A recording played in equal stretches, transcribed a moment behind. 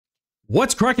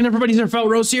What's cracking, everybody?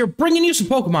 XehrFelrose here, bringing you some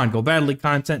Pokemon Go Battle League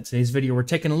content. Today's video, we're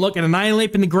taking a look at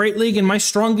Annihilape in the Great League and my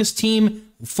strongest team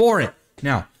for it.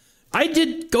 Now, I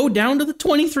did go down to the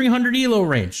 2300 ELO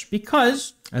range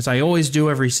because, as I always do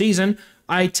every season,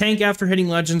 I tank after hitting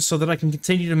Legends so that I can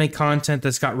continue to make content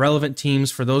that's got relevant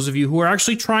teams for those of you who are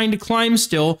actually trying to climb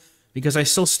still, because I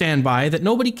still stand by that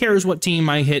nobody cares what team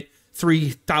I hit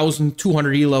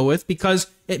 3,200 ELO with, because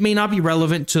it may not be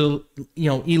relevant to,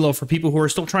 ELO for people who are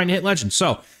still trying to hit Legends.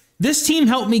 So this team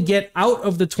helped me get out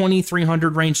of the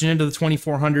 2,300 range and into the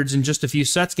 2,400s in just a few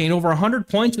sets, gain over 100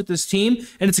 points with this team,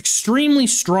 and it's extremely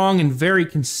strong and very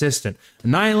consistent.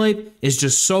 Annihilape is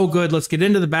just so good. Let's get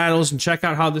into the battles and check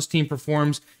out how this team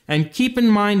performs. And keep in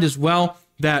mind as well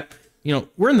that,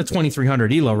 we're in the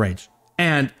 2,300 ELO range.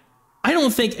 And I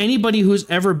don't think anybody who's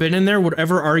ever been in there would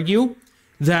ever argue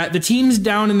that the teams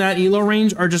down in that ELO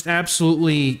range are just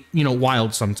absolutely,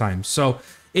 wild sometimes. So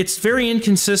it's very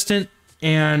inconsistent,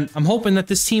 and I'm hoping that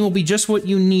this team will be just what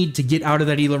you need to get out of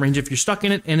that ELO range if you're stuck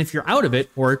in it, and if you're out of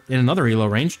it, or in another ELO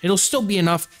range, it'll still be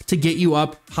enough to get you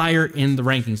up higher in the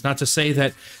rankings. Not to say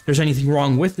that there's anything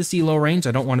wrong with this ELO range.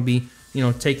 I don't want to be,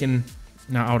 taken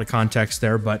out of context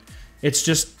there, but it's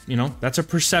just, that's a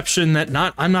perception that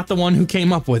I'm not the one who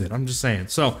came up with it. I'm just saying.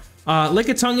 So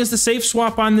Lickitung is the safe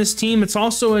swap on this team. It's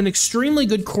also an extremely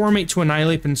good core mate to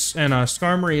Annihilape, and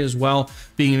Skarmory as well,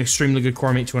 being an extremely good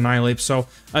core mate to Annihilape. So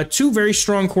two very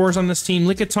strong cores on this team.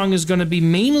 Lickitung is going to be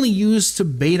mainly used to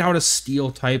bait out a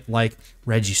steel type like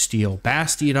Registeel,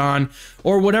 Bastiodon,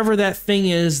 or whatever that thing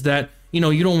is that, you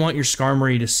don't want your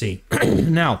Skarmory to see.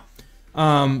 Now,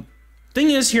 thing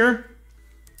is here,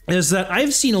 is that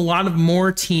I've seen a lot of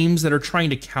more teams that are trying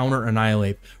to counter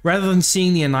Annihilape rather than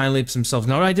seeing the Annihilapes themselves.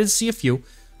 Now, I did see a few.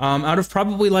 Out of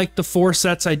probably like the 4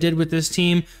 sets I did with this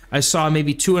team, I saw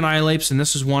maybe 2 Annihilapes, and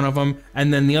this is one of them.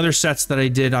 And then the other sets that I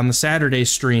did on the Saturday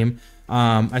stream,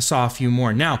 I saw a few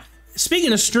more. Now,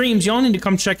 speaking of streams, y'all need to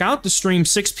come check out the stream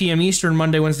 6 p.m. Eastern,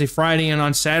 Monday, Wednesday, Friday, and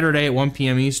on Saturday at 1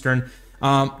 p.m. Eastern.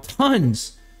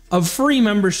 Tons of free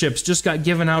memberships just got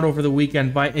given out over the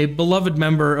weekend by a beloved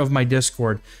member of my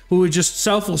Discord who just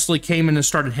selflessly came in and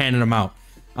started handing them out.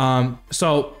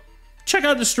 So check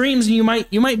out the streams, and you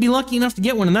might be lucky enough to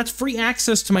get one, and that's free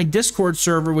access to my Discord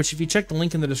server, which if you check the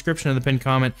link in the description of the pinned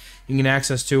comment, you can get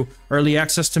access to early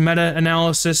access to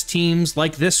meta-analysis teams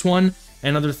like this one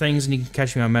and other things, and you can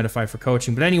catch me on Metafy for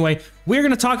coaching. But anyway, we're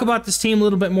going to talk about this team a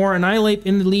little bit more. Annihilape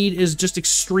in the lead is just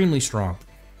extremely strong.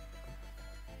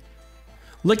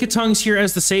 Lickitung's here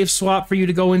as the safe swap for you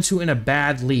to go into in a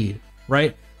bad lead,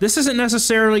 right? This isn't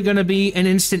necessarily going to be an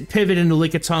instant pivot into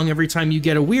Lickitung every time you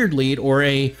get a weird lead or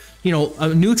a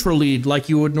neutral lead like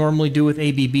you would normally do with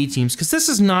ABB teams, because this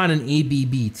is not an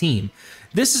ABB team.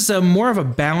 This is more of a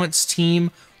balanced team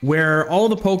where all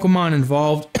the Pokemon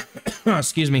involved,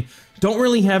 excuse me, don't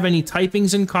really have any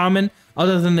typings in common,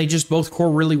 other than they just both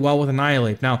core really well with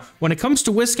Annihilape. Now, when it comes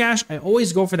to Whiscash, I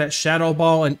always go for that Shadow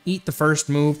Ball and eat the first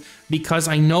move, because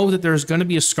I know that there's going to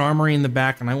be a Skarmory in the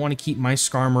back, and I want to keep my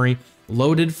Skarmory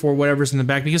loaded for whatever's in the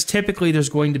back, because typically there's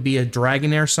going to be a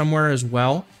Dragonair somewhere as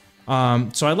well.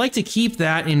 So I'd like to keep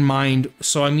that in mind,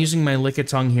 so I'm using my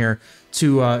Lickitung here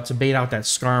to bait out that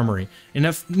Skarmory. And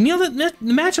if the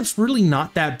matchup's really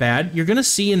not that bad, you're gonna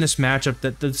see in this matchup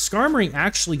that the Skarmory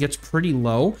actually gets pretty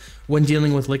low when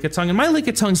dealing with Lickitung, and my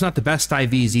Lickitung's not the best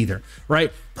IVs either,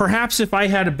 right? Perhaps if I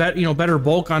had a better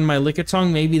bulk on my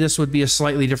Lickitung, maybe this would be a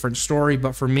slightly different story.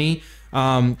 But for me,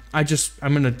 I'm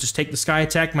gonna just take the Sky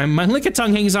Attack. My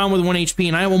Lickitung hangs on with 1 HP,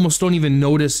 and I almost don't even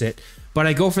notice it. But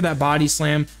I go for that Body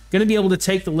Slam. Gonna be able to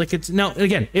take the Lickitung. Now,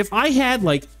 again, if I had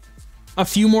like a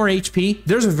few more HP,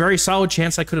 there's a very solid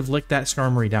chance I could have licked that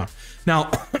Skarmory down. Now,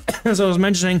 as I was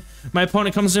mentioning, my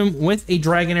opponent comes in with a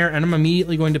Dragonair, and I'm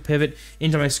immediately going to pivot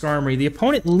into my Skarmory. The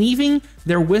opponent leaving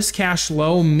their Whiscash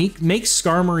low makes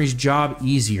Skarmory's job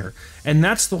easier, and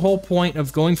that's the whole point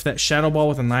of going for that Shadow Ball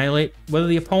with Annihilape. Whether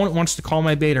the opponent wants to call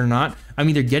my bait or not, I'm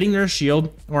either getting their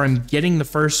shield or I'm getting the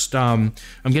first I'm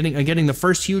getting the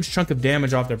first huge chunk of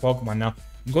damage off their Pokemon. Now,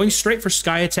 I'm going straight for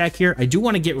Sky Attack here. I do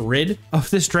want to get rid of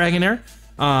this Dragonair.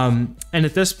 And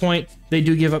at this point, they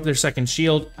do give up their second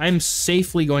shield. I'm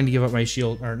safely going to give up my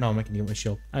shield. Or no, I'm not going to give up my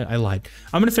shield. I lied.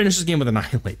 I'm going to finish this game with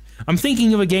Annihilape. I'm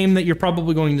thinking of a game that you're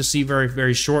probably going to see very,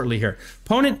 very shortly here.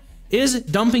 Opponent is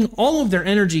dumping all of their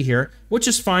energy here, which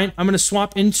is fine. I'm going to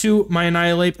swap into my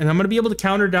Annihilape, and I'm going to be able to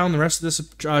counter down the rest of this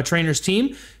trainer's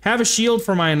team. Have a shield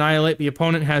for my Annihilape. The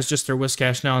opponent has just their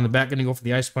Whiscash now in the back. Going to go for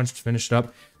the Ice Punch to finish it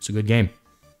up. It's a good game.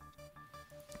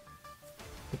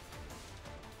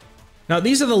 Now,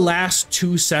 these are the last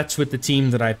 2 sets with the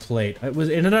team that I played. It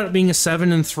ended up being a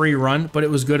 7-3 run, but it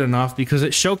was good enough because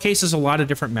it showcases a lot of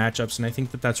different matchups, and I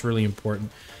think that that's really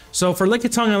important. So for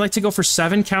Lickitung, I like to go for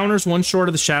 7 counters, 1 short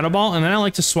of the Shadow Ball, and then I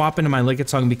like to swap into my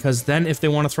Lickitung because then if they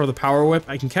want to throw the Power Whip,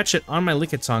 I can catch it on my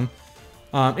Lickitung.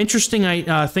 Interesting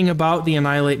thing about the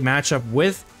Annihilape matchup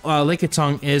with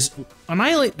Lickitung is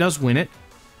Annihilape does win it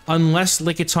unless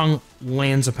Lickitung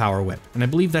lands a Power Whip. And I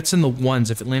believe that's in the 1s.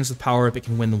 If it lands the Power Whip, it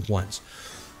can win the 1s.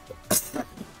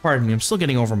 Pardon me, I'm still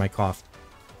getting over my cough.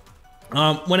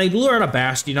 When I lure out a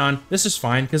Bastiodon, this is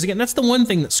fine, because again, that's the one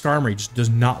thing that Skarmory just does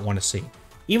not want to see.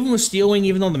 Even with Steel Wing,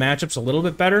 even though the matchup's a little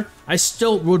bit better, I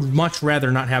still would much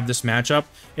rather not have this matchup.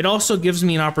 It also gives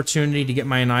me an opportunity to get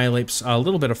my Annihilapes a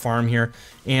little bit of farm here,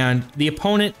 and the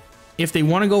opponent, if they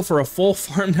want to go for a full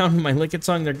farm down to my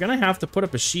Lickitung, they're going to have to put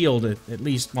up a shield at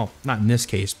least, well, not in this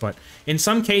case, but in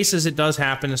some cases it does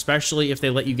happen, especially if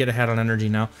they let you get ahead on energy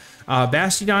now.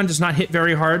 Bastiodon does not hit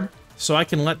very hard, so I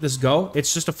can let this go.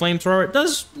 It's just a flamethrower. It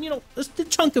does, you know, a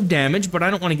chunk of damage, but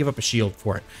I don't want to give up a shield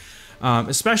for it.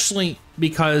 Especially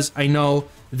because I know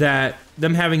that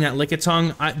them having that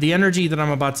Lickitung, the energy that I'm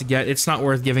about to get, it's not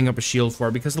worth giving up a shield for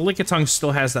because the Lickitung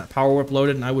still has that Power Whip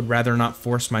loaded, and I would rather not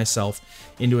force myself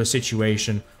into a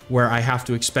situation where I have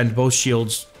to expend both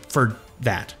shields for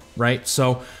that, right?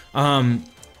 So, I'm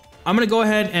going to go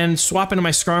ahead and swap into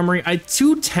my Skarmory. I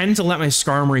do tend to let my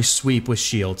Skarmory sweep with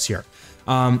shields here.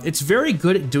 It's very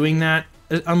good at doing that,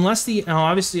 unless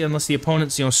obviously, unless the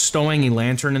opponent's, you know, stowing a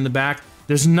Lantern in the back.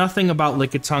 There's nothing about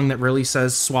Lickitung that really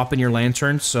says swap in your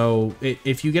Lantern, so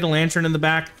if you get a Lantern in the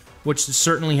back, which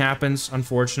certainly happens,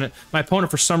 unfortunate, my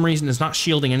opponent for some reason is not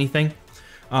shielding anything.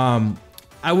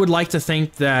 I would like to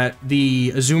think that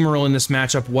the Azumarill in this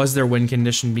matchup was their win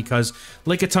condition because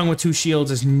Lickitung with 2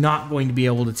 shields is not going to be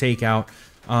able to take out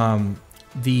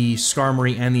the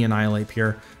Skarmory and the Annihilape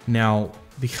here. Now,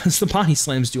 because the body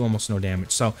slams do almost no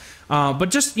damage. So, but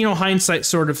just, you know, hindsight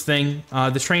sort of thing.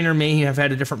 The trainer may have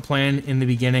had a different plan in the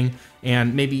beginning,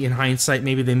 and maybe in hindsight,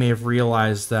 maybe they may have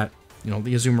realized that, you know,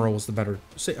 the Azumarill was the better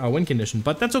win condition,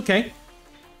 but that's okay.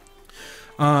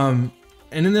 And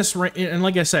in this, and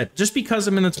like I said, just because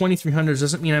I'm in the 2300s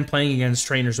doesn't mean I'm playing against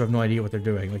trainers who have no idea what they're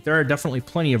doing. Like, there are definitely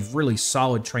plenty of really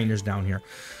solid trainers down here.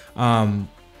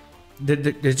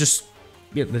 They just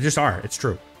are. It's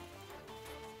true.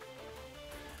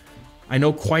 I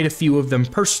know quite a few of them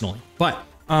personally, but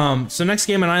so next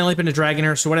game, Annihilape into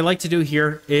Dragonair. So what I like to do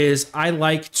here is I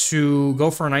like to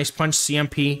go for an Ice Punch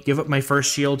CMP, give up my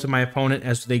first shield to my opponent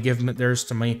as they give theirs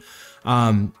to me.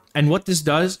 And what this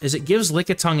does is it gives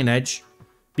Lickitung an edge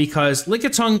because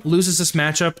Lickitung loses this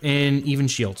matchup in even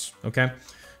shields, okay?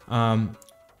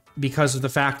 Because of the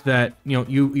fact that, you know,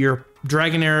 your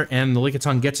Dragonair and the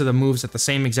Lickitung get to the moves at the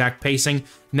same exact pacing.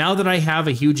 Now that I have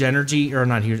a huge energy, or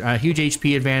not huge, a huge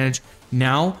HP advantage,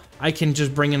 now I can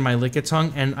just bring in my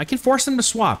Lickitung and I can force them to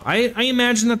swap. I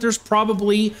imagine that there's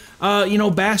probably, you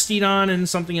know, Bastiodon and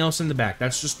something else in the back.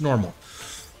 That's just normal.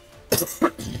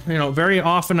 You know, very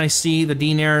often I see the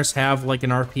D-Nairs have like an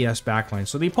RPS backline.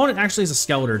 So the opponent actually has a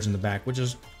Skeleturge in the back, which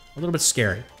is a little bit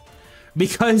scary.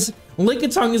 Because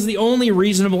Lickitung is the only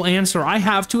reasonable answer I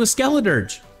have to a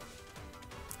Skeleturge.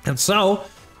 And so,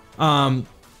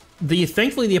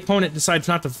 thankfully the opponent decides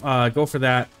not to go for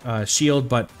that shield,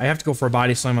 but I have to go for a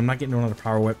Body Slam. I'm not getting another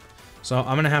Power Whip. So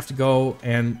I'm going to have to go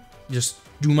and just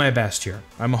do my best here.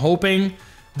 I'm hoping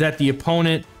that the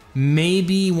opponent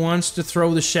maybe wants to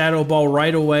throw the Shadow Ball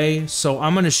right away. So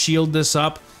I'm going to shield this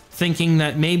up, thinking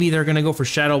that maybe they're going to go for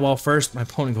Shadow Ball first. My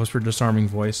opponent goes for Disarming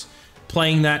Voice,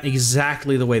 playing that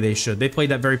exactly the way they should. They played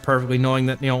that very perfectly, knowing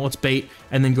that, you know, let's bait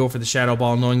and then go for the Shadow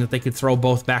Ball, knowing that they could throw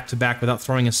both back to back without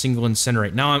throwing a single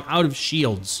Incinerate. Now I'm out of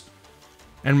shields,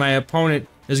 and my opponent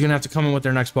is going to have to come in with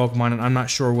their next Pokemon, and I'm not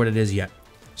sure what it is yet.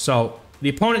 So the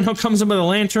opponent now comes in with a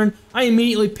Lantern. I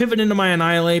immediately pivot into my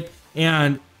Annihilape,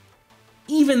 and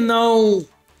even though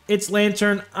it's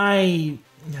Lantern,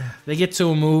 they get to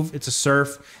a move. It's a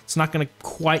Surf. It's not going to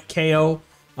quite KO.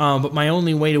 But my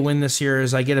only way to win this here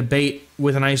is I get a bait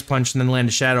with an Ice Punch and then land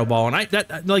a Shadow Ball.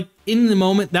 And like, in the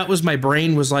moment, that was my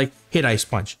brain was like, hit Ice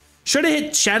Punch. Should have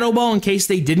hit Shadow Ball in case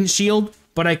they didn't shield,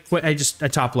 but I quit. I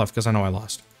top left because I know I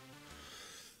lost.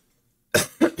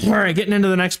 All right, getting into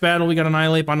the next battle, we got an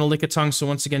Annihilape on a Lickitung. So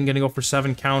once again, going to go for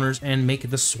 7 counters and make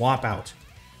the swap out.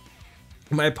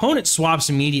 My opponent swaps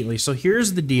immediately. So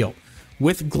here's the deal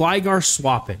with Gligar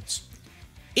swap-ins.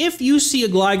 If you see a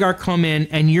Gligar come in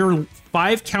and you're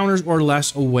 5 counters or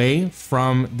less away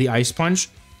from the Ice Punch,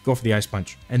 go for the Ice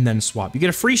Punch and then swap. You get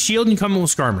a free shield and you come in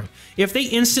with Skarmory. If they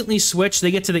instantly switch,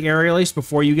 they get to the Aerial Ace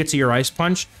before you get to your Ice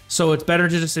Punch, so it's better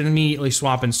to just immediately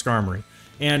swap in Skarmory.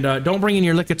 And don't bring in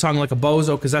your Lickitung like a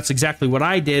bozo, because that's exactly what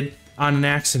I did on an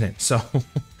accident. So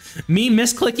me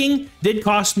misclicking did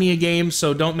cost me a game,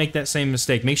 so don't make that same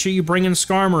mistake. Make sure you bring in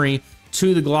Skarmory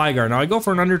to the Gligar. Now I go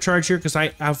for an undercharge here because I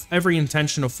have every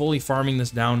intention of fully farming this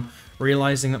down,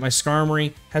 realizing that my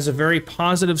Skarmory has a very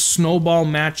positive snowball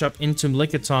matchup into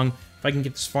Lickitung. If I can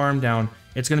get this farm down,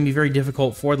 it's going to be very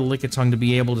difficult for the Lickitung to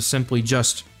be able to simply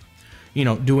just, you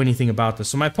know, do anything about this.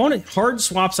 So my opponent hard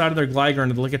swaps out of their Gligar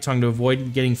into the Lickitung to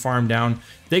avoid getting farmed down.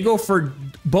 They go for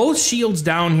both shields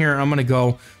down here. I'm going to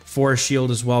go for a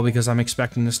shield as well because I'm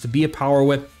expecting this to be a Power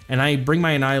Whip. And I bring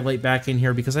my Annihilate back in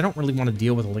here because I don't really want to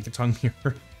deal with a Lickitung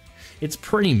here. It's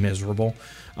pretty miserable.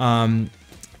 And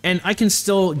I can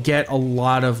still get a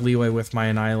lot of leeway with my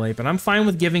Annihilate, but I'm fine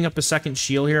with giving up a second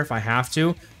shield here if I have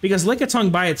to, because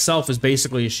Lickitung by itself is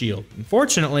basically a shield.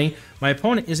 Unfortunately, my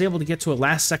opponent is able to get to a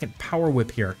last-second Power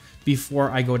Whip here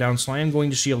before I go down, so I am going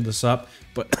to shield this up,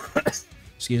 but...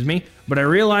 excuse me, but I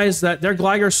realize that their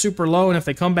Gligar is super low, and if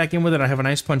they come back in with it, I have an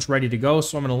Ice Punch ready to go,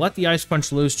 so I'm going to let the Ice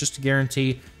Punch loose just to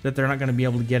guarantee that they're not going to be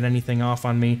able to get anything off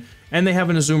on me, and they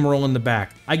have an Azumarill in the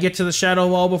back. I get to the Shadow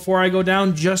Wall before I go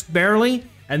down, just barely,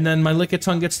 and then my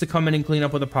Lickitung gets to come in and clean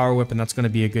up with a Power Whip, and that's going to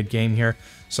be a good game here.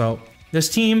 So this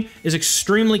team is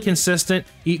extremely consistent.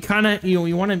 You kind of,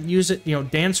 you want to use it,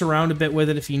 dance around a bit with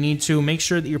it if you need to. Make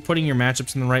sure that you're putting your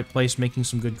matchups in the right place, making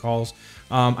some good calls.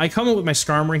 I come in with my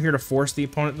Skarmory here to force the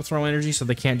opponent to throw energy so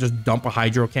they can't just dump a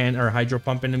Hydro Can or a Hydro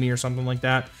Pump into me or something like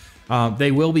that.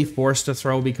 They will be forced to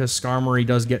throw because Skarmory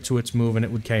does get to its move and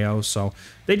it would KO. So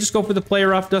they just go for the play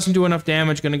rough, doesn't do enough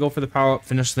damage, going to go for the power up,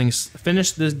 finish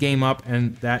this game up,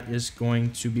 and that is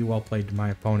going to be well played to my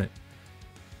opponent.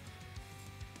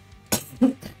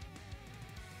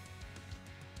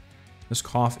 This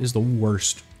cough is the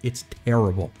worst. It's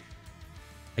terrible.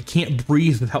 I can't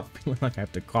breathe without feeling like I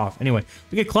have to cough. Anyway,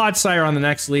 we get Clodsire on the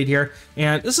next lead here,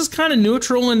 and this is kind of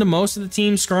neutral into most of the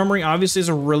team. Skarmory obviously is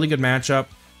a really good matchup.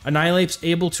 Annihilape's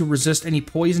able to resist any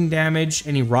poison damage,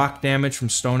 any rock damage from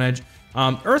Stone Edge.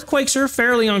 Earthquakes are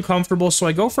fairly uncomfortable, so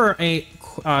I go for a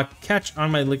catch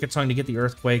on my Lickitung to get the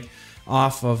Earthquake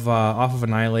off of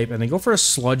Annihilape, and they go for a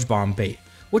Sludge Bomb bait,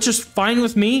 which is fine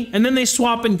with me. And then they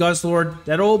swap in Guzzlord,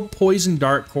 that old Poison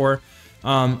Dart Core.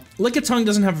 Lickitung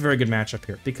doesn't have a very good matchup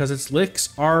here because its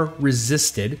licks are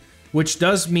resisted, which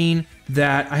does mean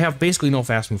that I have basically no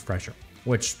fast move pressure,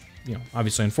 which,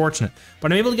 obviously unfortunate.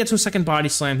 But I'm able to get to a second Body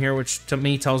Slam here, which to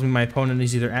me tells me my opponent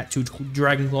is either at 2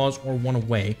 Dragon Claws or 1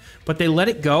 away. But they let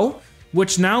it go,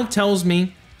 which now tells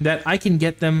me that I can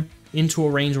get them into a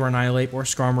range where Annihilape or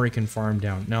Skarmory can farm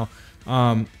down. Now,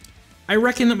 I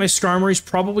reckon that my Skarmory is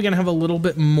probably going to have a little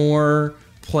bit more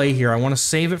play here. I want to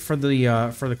save it for the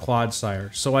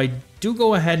Clodsire. So I do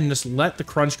go ahead and just let the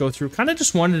Crunch go through. Kind of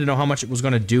just wanted to know how much it was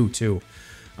going to do, too.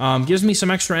 Gives me some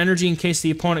extra energy in case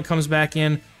the opponent comes back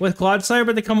in with Clodsire,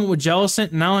 but they come up with Jellicent,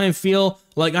 and now I feel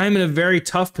like I'm in a very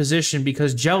tough position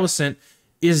because Jellicent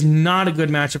is not a good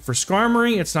matchup for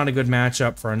Skarmory. It's not a good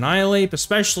matchup for Annihilape,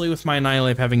 especially with my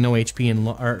Annihilape having no HP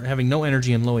and having no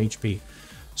energy and low HP.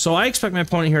 So I expect my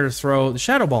opponent here to throw the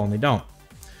Shadow Ball, and they don't.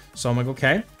 So I'm like,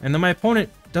 okay. And then my opponent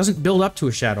doesn't build up to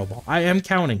a Shadow Ball. I am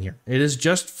counting here. It is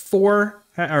just 3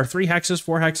 hexes,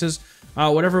 4 hexes,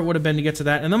 whatever it would have been to get to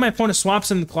that. And then my opponent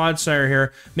swaps in the Clodsire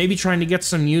here, maybe trying to get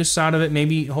some use out of it,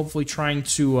 maybe hopefully trying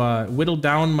to whittle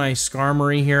down my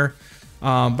Skarmory here. But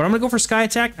I'm going to go for Sky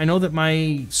Attack. I know that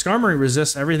my Skarmory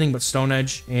resists everything but Stone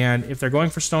Edge, and if they're going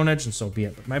for Stone Edge, then so be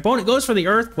it. But my opponent goes for the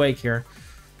Earthquake here.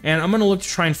 And I'm going to look to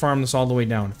try and farm this all the way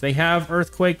down. If they have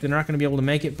Earthquake, they're not going to be able to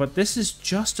make it. But this is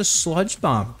just a Sludge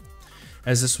Bomb.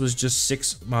 As this was just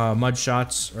 6 Mud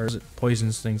Shots. Or is it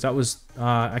Poison Stings? That was,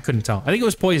 I couldn't tell. I think it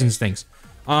was Poison Stings.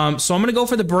 So I'm going to go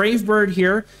for the Brave Bird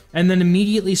here. And then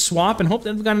immediately swap. And hope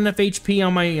that I've got enough HP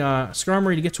on my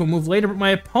Skarmory to get to a move later. But my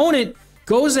opponent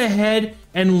goes ahead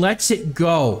and lets it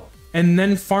go. And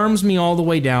then farms me all the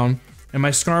way down. And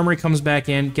my Skarmory comes back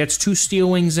in, gets 2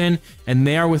 Steel Wings in, and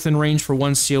they are within range for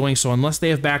 1 Steel Wing. So unless they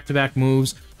have back-to-back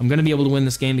moves, I'm going to be able to win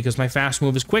this game because my fast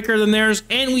move is quicker than theirs,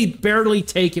 and we barely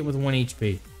take it with 1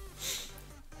 HP.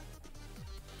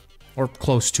 Or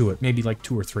close to it. Maybe like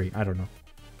 2 or 3. I don't know.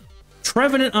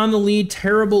 Trevenant on the lead.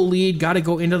 Terrible lead. Got to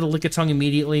go into the Lickitung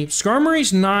immediately.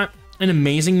 Skarmory's not an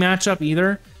amazing matchup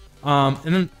either. And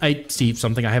then I see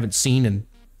something I haven't seen in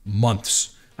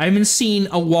months. I haven't seen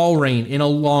a Wall Rain in a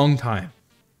long time.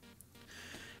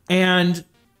 And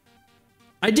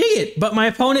I dig it, but my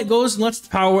opponent goes and lets the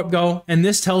Power Whip go, and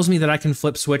this tells me that I can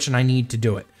flip switch and I need to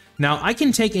do it. Now, I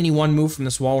can take any one move from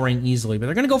this Wall Rain easily, but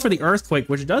they're going to go for the Earthquake,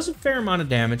 which does a fair amount of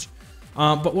damage.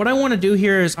 But what I want to do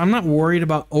here is I'm not worried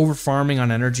about over-farming on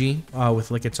energy with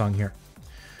Lickitung here.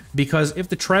 because if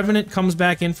the Trevenant comes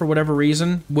back in for whatever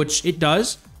reason, which it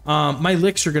does, my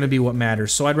licks are going to be what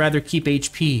matters. So I'd rather keep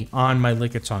HP on my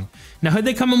Lickitung. Now, had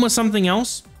they come in with something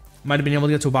else, might have been able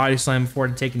to get to a Body Slam before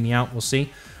it taking me out. We'll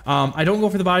see. I don't go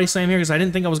for the Body Slam here because I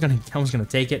didn't think I was gonna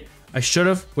take it. I should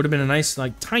have. Would have been a nice,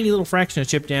 like, tiny little fraction of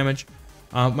chip damage.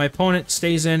 My opponent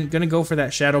stays in. Gonna go for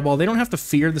that Shadow Ball. They don't have to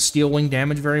fear the Steel Wing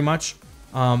damage very much.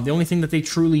 The only thing that they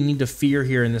truly need to fear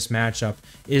here in this matchup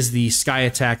is the Sky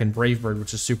Attack and Brave Bird,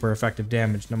 which is super effective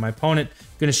damage. Now, my opponent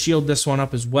gonna shield this one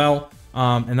up as well.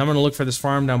 And I'm going to look for this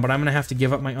farm down, but I'm going to have to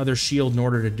give up my other shield in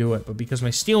order to do it. But because my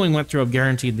Steel Wing went through, I've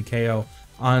guaranteed the KO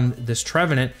on this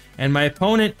Trevenant. And my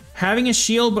opponent having a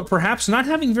shield, but perhaps not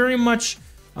having very much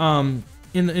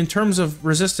in terms of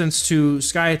resistance to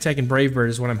Sky Attack and Brave Bird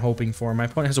is what I'm hoping for. My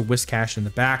opponent has a Whiscash in the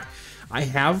back. I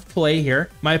have play here.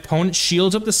 My opponent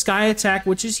shields up the Sky Attack,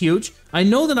 which is huge. I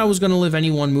know that I was going to live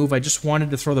any one move. I just wanted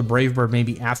to throw the Brave Bird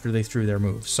maybe after they threw their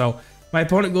move. So my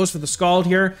opponent goes for the Scald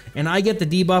here, and I get the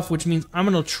debuff, which means I'm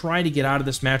going to try to get out of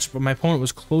this match, but my opponent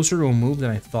was closer to a move than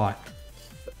I thought.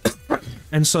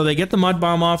 And so they get the Mud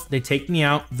Bomb off, they take me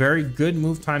out. Very good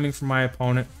move timing from my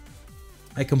opponent.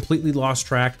 I completely lost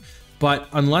track, but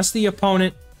unless the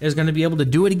opponent is going to be able to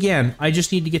do it again, I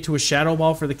just need to get to a Shadow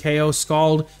Ball for the KO.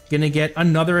 Scald, going to get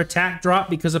another attack drop,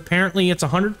 because apparently it's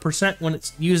 100% when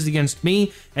it's used against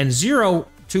me, and 0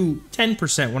 to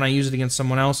 10% when I use it against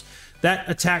someone else. That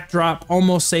attack drop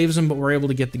almost saves him, but we're able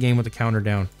to get the game with a counter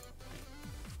down.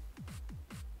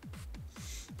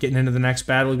 Getting into the next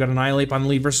battle, we've got Annihilape on the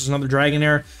lead versus another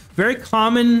Dragonair. Very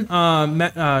common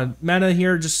meta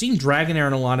here, just seeing Dragonair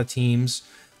in a lot of teams.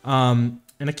 And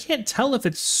I can't tell if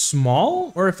it's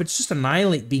small or if it's just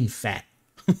Annihilape being fat.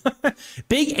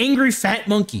 Big, angry, fat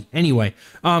monkey. Anyway,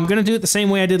 I'm going to do it the same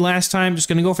way I did last time. Just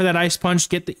going to go for that Ice Punch,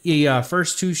 get the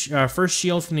first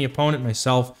shield from the opponent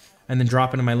myself, and then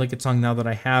drop into my Lickitung now that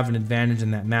I have an advantage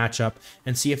in that matchup,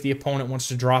 and see if the opponent wants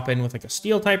to drop in with like a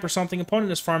Steel type or something.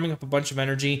 Opponent is farming up a bunch of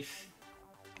energy,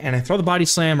 and I throw the Body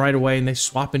Slam right away, and they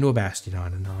swap into a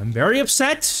Bastiodon, and I'm very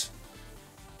upset,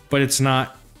 but it's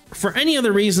not for any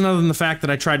other reason other than the fact that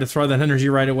I tried to throw that energy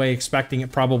right away, expecting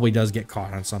it probably does get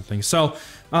caught on something. So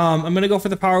I'm going to go for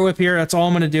the Power Whip here. That's all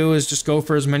I'm going to do, is just go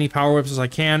for as many Power Whips as I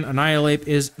can. Annihilape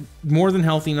is more than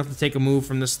healthy enough to take a move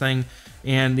from this thing.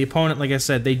 And the opponent, like I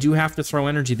said, they do have to throw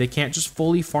energy. They can't just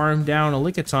fully farm down a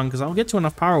Lickitung, because I'll get to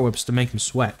enough Power Whips to make him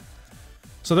sweat.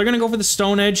 So they're going to go for the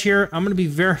Stone Edge here. I'm going to be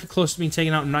very close to being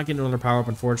taken out. I'm not getting another Power Up,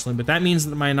 unfortunately. But that means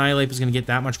that my Annihilape is going to get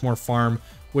that much more farm,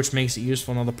 which makes it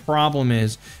useful. Now, the problem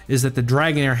is that the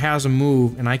Dragonair has a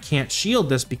move, and I can't shield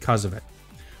this because of it.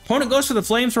 Opponent goes for the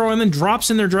Flamethrower and then drops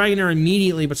in their Dragonair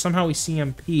immediately, but somehow we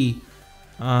CMP.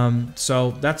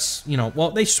 So that's, you know,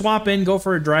 well, they swap in, go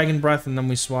for a Dragon Breath, and then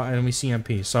we swap and we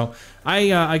CMP. So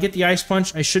I get the Ice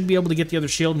Punch. I should be able to get the other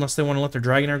shield unless they want to let their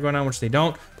Dragonair go down, which they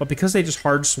don't. But because they just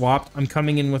hard swapped, I'm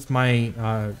coming in with my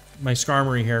my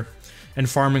Skarmory here and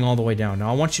farming all the way down.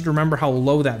 Now I want you to remember how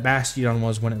low that Bastiodon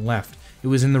was when it left. It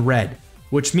was in the red,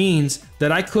 which means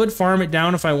that I could farm it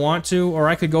down if I want to, or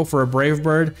I could go for a Brave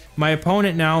Bird. My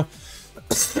opponent now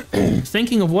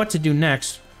thinking of what to do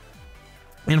next.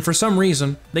 And for some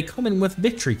reason, they come in with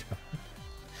Victory.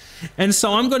 And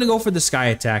so I'm going to go for the Sky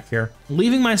Attack here,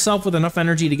 leaving myself with enough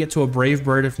energy to get to a Brave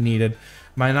Bird if needed.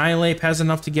 My Annihilape has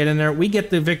enough to get in there. We get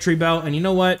the Victory Bell, and you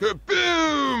know what?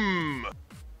 Boom!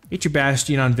 Get your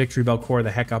Bastiodon Victory Bell core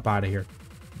the heck up out of here.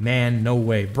 Man, no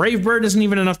way. Brave Bird isn't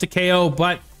even enough to KO,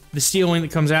 but the Steel Wing that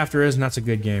comes after is, and that's a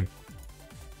good game.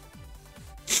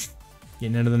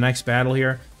 Getting into the next battle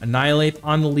here. Annihilape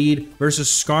on the lead versus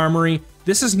Skarmory.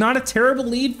 This is not a terrible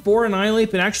lead for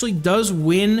Annihilape. It actually does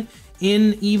win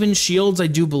in even shields, I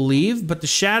do believe. But the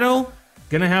Shadow,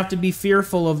 gonna have to be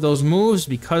fearful of those moves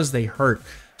because they hurt.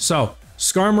 So,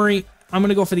 Skarmory, I'm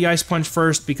gonna go for the Ice Punch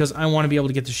first because I want to be able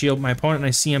to get the shield. My opponent and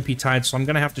I CMP tied, so I'm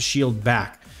gonna have to shield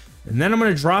back. And then I'm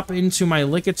gonna drop into my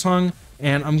Lickitung,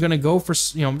 and I'm gonna go for,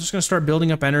 you know, I'm just gonna start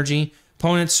building up energy.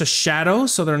 Opponent's a Shadow,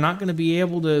 so they're not gonna be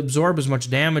able to absorb as much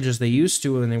damage as they used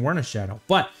to when they weren't a Shadow.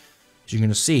 But, as you're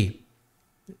gonna see,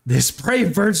 this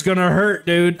Brave Bird's gonna hurt,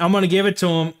 dude. I'm gonna give it to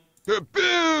him.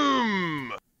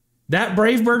 Boom! That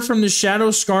Brave Bird from the Shadow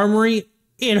Skarmory,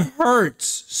 it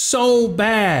hurts so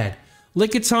bad.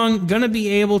 Lickitung gonna be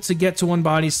able to get to one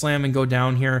Body Slam and go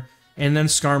down here, and then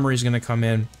Skarmory's gonna come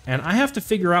in. And I have to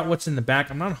figure out what's in the back.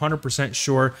 I'm not 100%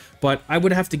 sure, but I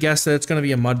would have to guess that it's gonna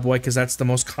be a Mudboy because that's the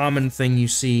most common thing you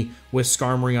see with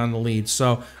Skarmory on the lead.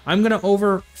 So I'm gonna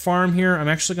over farm here. I'm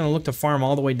actually gonna look to farm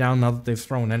all the way down now that they've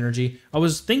thrown energy. I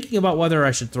was thinking about whether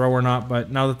I should throw or not, but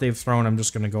now that they've thrown, I'm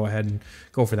just gonna go ahead and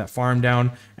go for that farm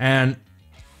down. And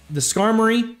the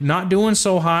Skarmory not doing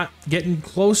so hot, getting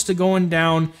close to going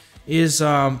down. is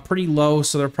pretty low,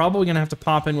 so they're probably going to have to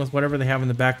pop in with whatever they have in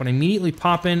the back, but I immediately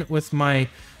pop in with my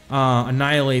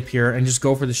Annihilape here and just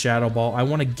go for the Shadow Ball. I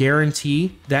want to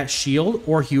guarantee that shield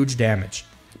or huge damage,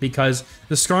 because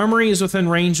the Skarmory is within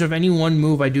range of any one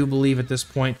move, I do believe, at this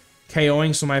point,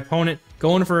 KOing, so my opponent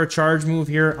going for a charge move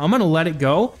here. I'm going to let it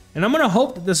go, and I'm going to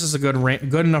hope that this is a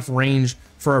good enough range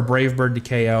for a Brave Bird to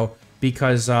KO,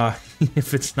 because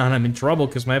if it's not, I'm in trouble,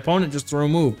 because my opponent just threw a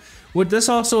move. This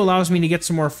also allows me to get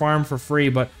some more farm for free,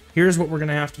 but here's what we're going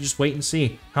to have to just wait and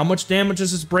see. How much damage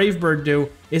does this Brave Bird do?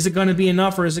 Is it going to be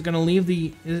enough, or is it going to leave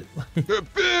the...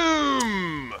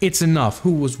 Boom! It's enough.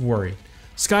 Who was worried?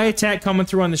 Sky Attack coming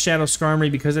through on the Shadow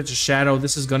Skarmory because it's a Shadow.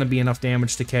 This is going to be enough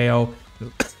damage to KO.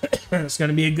 It's going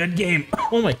to be a good game.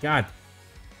 Oh my god.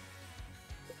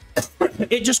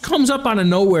 It just comes up out of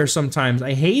nowhere sometimes.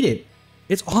 I hate it.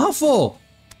 It's awful.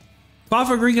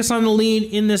 Cofagrigus on the lead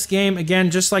in this game. Again,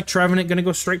 just like Trevenant, going to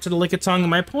go straight to the Lickitung.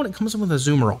 My opponent comes in with a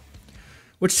Azumarill,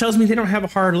 which tells me they don't have a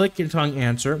hard Lickitung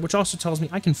answer, which also tells me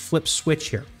I can flip switch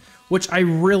here, which I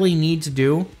really need to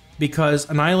do, because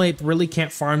Annihilape really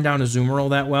can't farm down Azumarill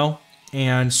that well,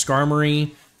 and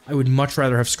Skarmory, I would much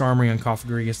rather have Skarmory on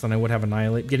Cofagrigus than I would have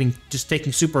Annihilape. Just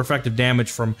taking super effective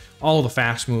damage from all the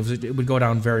fast moves, it would go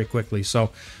down very quickly. So,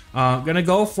 gonna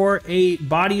go for a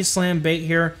Body Slam bait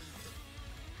here.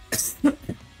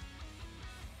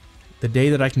 The day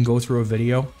that I can go through a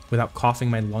video without coughing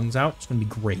my lungs out, it's going to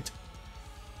be great.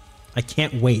 I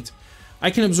can't wait.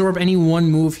 I can absorb any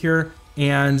one move here,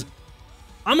 and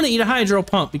I'm going to eat a Hydro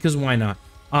Pump, because why not?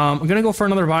 I'm going to go for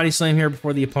another Body Slam here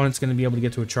before the opponent's going to be able to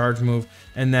get to a charge move,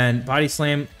 and then Body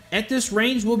Slam at this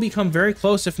range will become very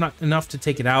close, if not enough to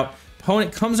take it out.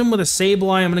 Opponent comes in with a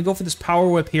Sableye. I'm going to go for this Power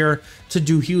Whip here to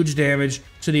do huge damage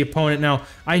to the opponent. Now,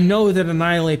 I know that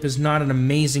Annihilape is not an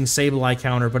amazing Sableye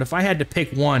counter, but if I had to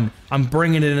pick one, I'm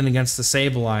bringing it in against the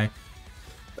Sableye.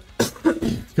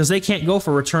 Because they can't go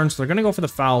for return, so they're going to go for the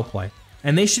Foul Play.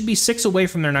 And they should be 6 away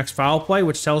from their next Foul Play,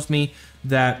 which tells me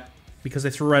that because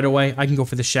they threw right away, I can go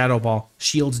for the Shadow Ball.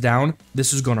 Shields down.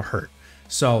 This is going to hurt.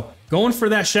 So, going for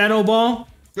that Shadow Ball.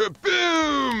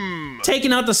 Boom!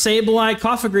 Taking out the Sableye,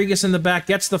 Cofagrigus in the back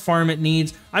gets the farm it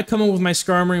needs. I come in with my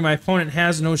Skarmory. My opponent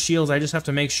has no shields. I just have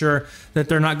to make sure that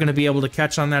they're not going to be able to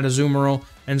catch on that Azumarill.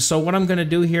 And so what I'm going to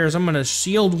do here is I'm going to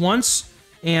shield once,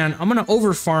 and I'm going to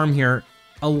over-farm here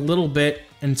a little bit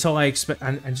until I expect...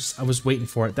 I was waiting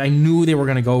for it. I knew they were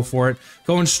going to go for it.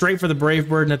 Going straight for the Brave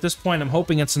Bird, and at this point, I'm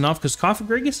hoping it's enough, because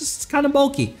Cofagrigus is kind of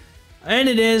bulky. And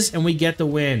it is, and we get the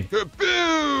win.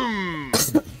 Boom!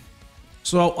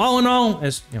 So, all in all,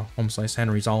 as, you know, Home Slice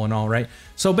Henry's all in all, right?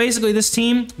 So, basically, this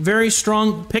team, very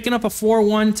strong, picking up a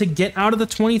 4-1 to get out of the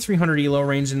 2,300 elo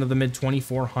range into the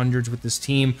mid-2,400s with this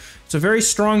team. It's a very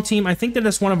strong team. I think that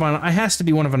it's it has to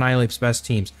be one of Annihilape's best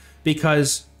teams,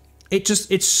 because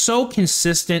it's so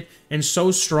consistent and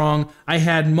so strong. I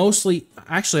had mostly,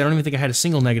 actually, I don't even think I had a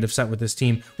single negative set with this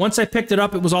team. Once I picked it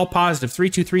up, it was all positive.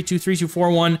 3-2, 3-2, 3-2,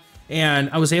 4-1. And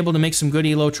I was able to make some good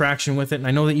elo traction with it, and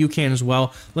I know that you can as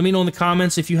well. Let me know in the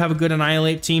comments if you have a good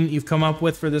Annihilape team that you've come up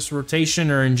with for this rotation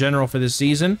or in general for this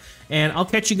season. And I'll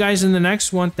catch you guys in the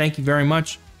next one. Thank you very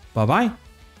much. Bye-bye.